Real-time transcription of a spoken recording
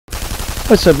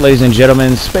What's up, ladies and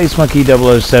gentlemen? Space Monkey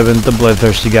 007, the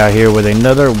bloodthirsty guy here with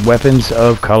another Weapons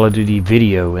of Call of Duty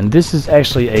video. And this is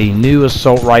actually a new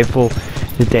assault rifle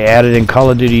that they added in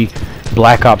Call of Duty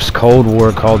Black Ops Cold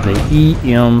War called the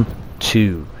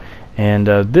EM2. And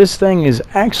this thing is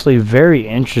actually very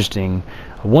interesting.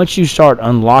 Once you start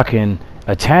unlocking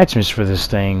attachments for this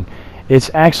thing,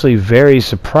 it's actually very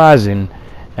surprising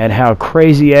at how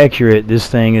crazy accurate this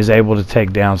thing is able to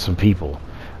take down some people.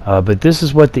 But this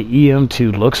is what the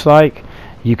EM2 looks like.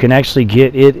 You can actually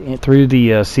get it through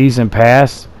the season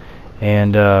pass,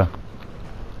 and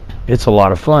it's a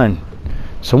lot of fun.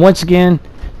 So once again,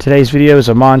 today's video is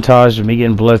a montage of me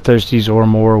getting bloodthirsties or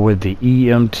more with the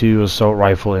EM2 assault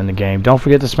rifle in the game. Don't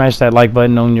forget to smash that like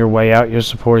button on your way out. Your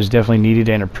support is definitely needed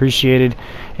and appreciated.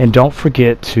 And don't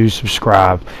forget to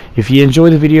subscribe. If you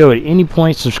enjoy the video at any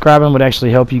point, subscribing would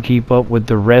actually help you keep up with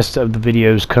the rest of the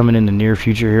videos coming in the near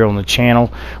future here on the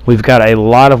channel. We've got a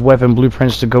lot of weapon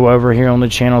blueprints to go over here on the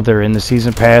channel. They're in the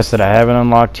season pass that I haven't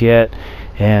unlocked yet.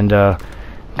 And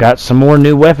got some more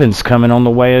new weapons coming on the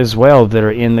way as well that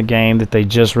are in the game that they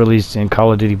just released in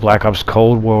Call of Duty Black Ops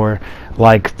Cold War,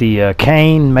 like the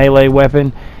Cane melee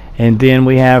weapon, and then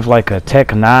we have like a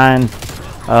Tech 9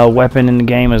 weapon in the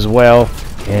game as well.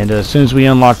 And as soon as we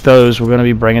unlock those, we're going to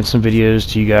be bringing some videos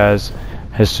to you guys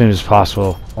as soon as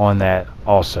possible on that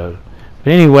also.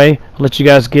 But anyway, I'll let you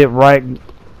guys get right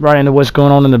into what's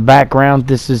going on in the background.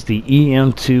 This is the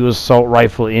EM2 assault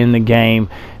rifle in the game,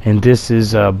 and this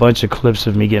is a bunch of clips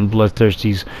of me getting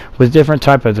bloodthirsties with different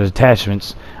type of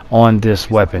attachments on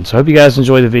this weapon. So I hope you guys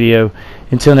enjoy the video.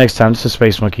 Until next time, this is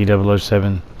Space Monkey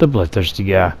 007, the bloodthirsty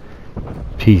guy.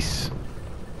 Peace.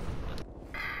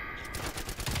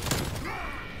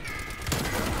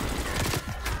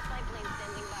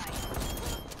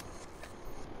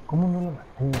 ¿Cómo no lo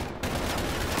maté?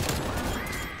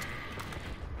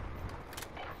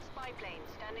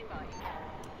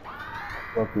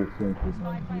 Fuck your sentry,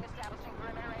 man.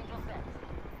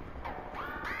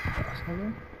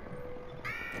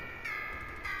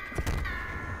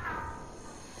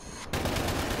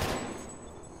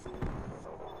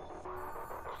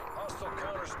 Hostile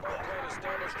counter spy plane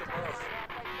established above.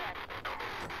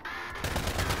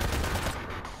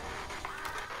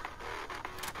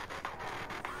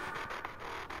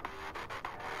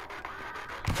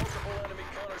 Multiple enemy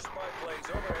counter spy planes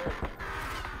overhead.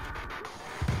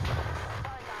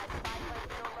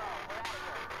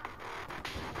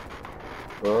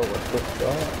 Oh, what's this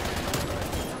up?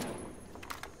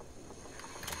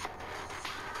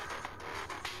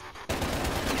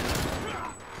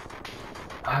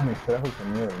 Ah, me trajo el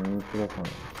sonido del micrófono.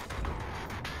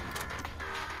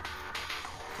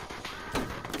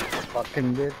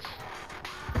 Fucking bitch.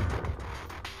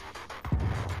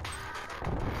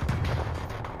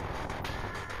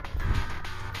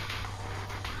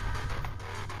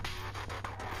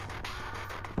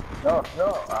 No, no,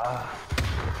 ah.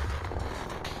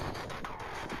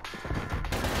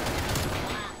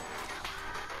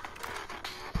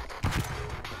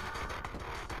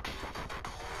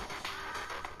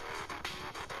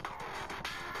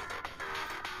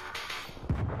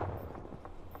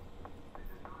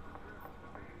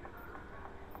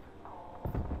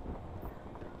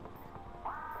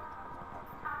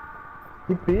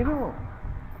 ¿Qué pedo?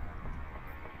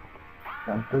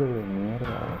 Camper de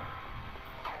mierda.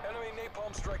 Enemy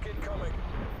napalm strike incoming.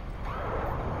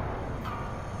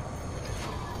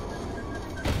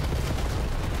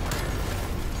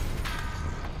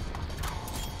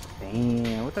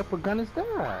 Damn, what type of gun is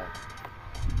that?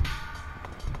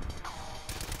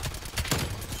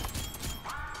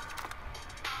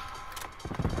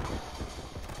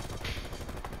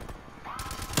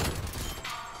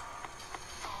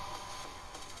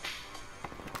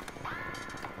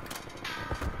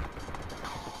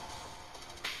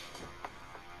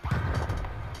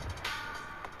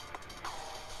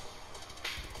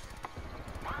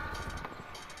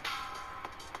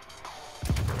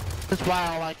 That's why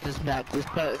I like this map. This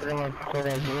map is really cool.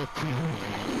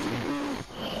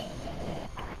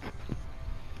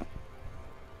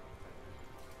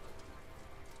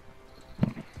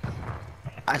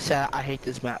 I said I hate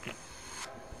this map.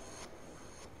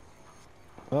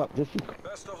 Oh, this is...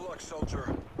 Best of luck,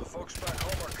 soldier. The folks back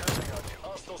home are counting on you.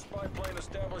 Hostile spy plane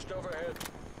established overhead.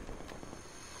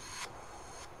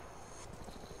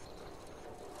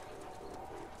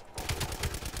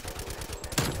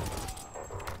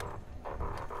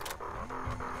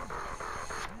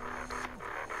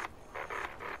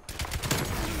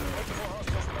 Multiple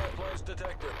hostile spy planes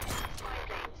detected.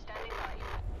 Standing by.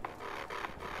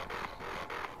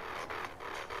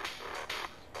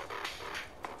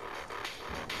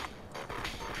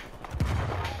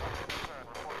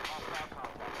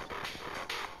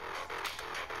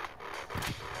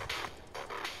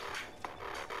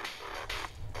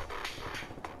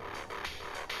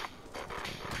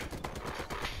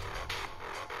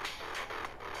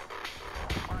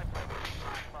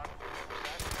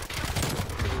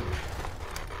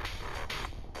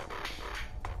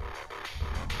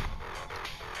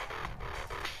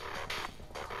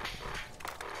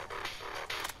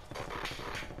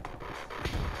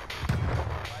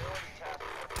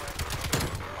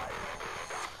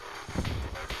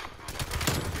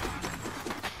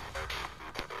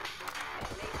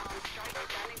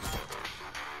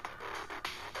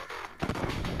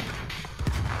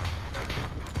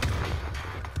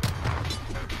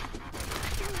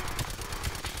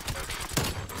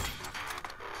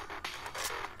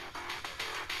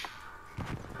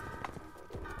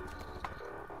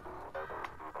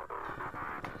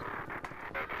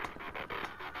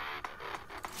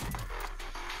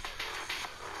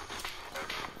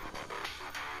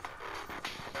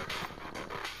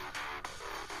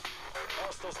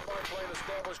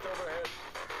 established overhead.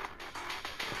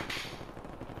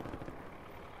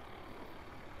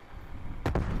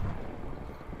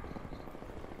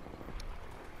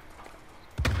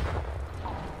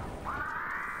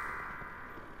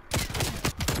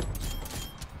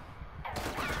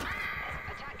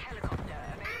 Attack helicopter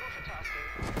available for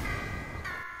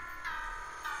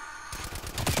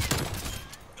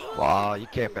tasking. Wow, you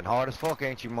camping hard as fuck,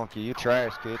 ain't you, monkey? You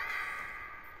trash, kid.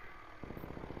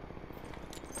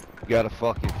 You got a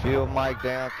fucking field mic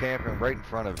down, camping right in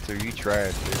front of it, too. You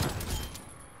trash, kid.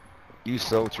 You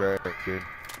so trash, kid.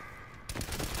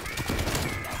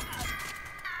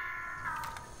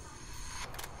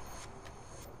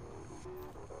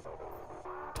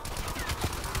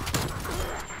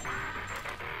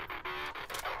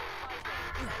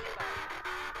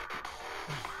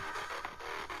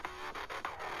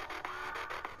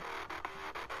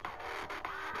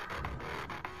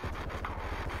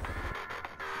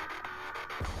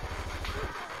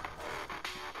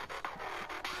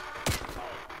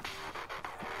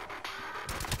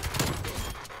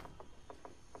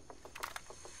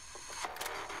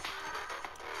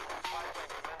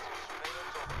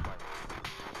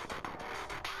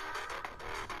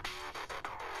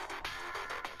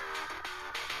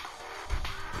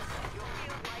 Your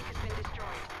field mic has been destroyed.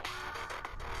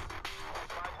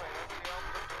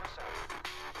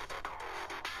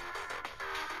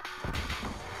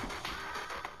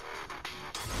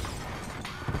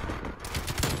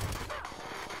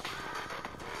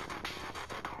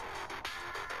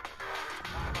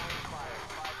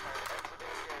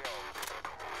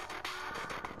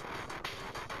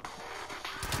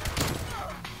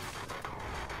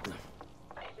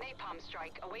 Napalm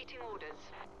strike awaiting orders.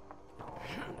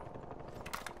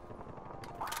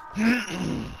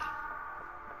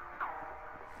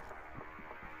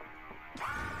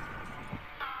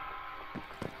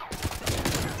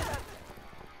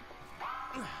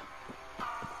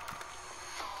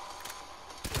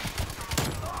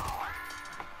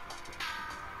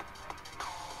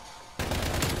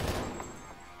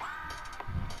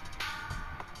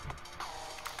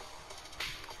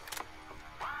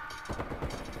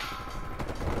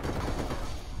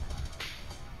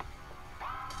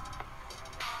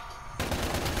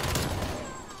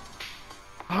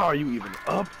 How are you even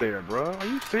up there, bro? Are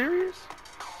you serious?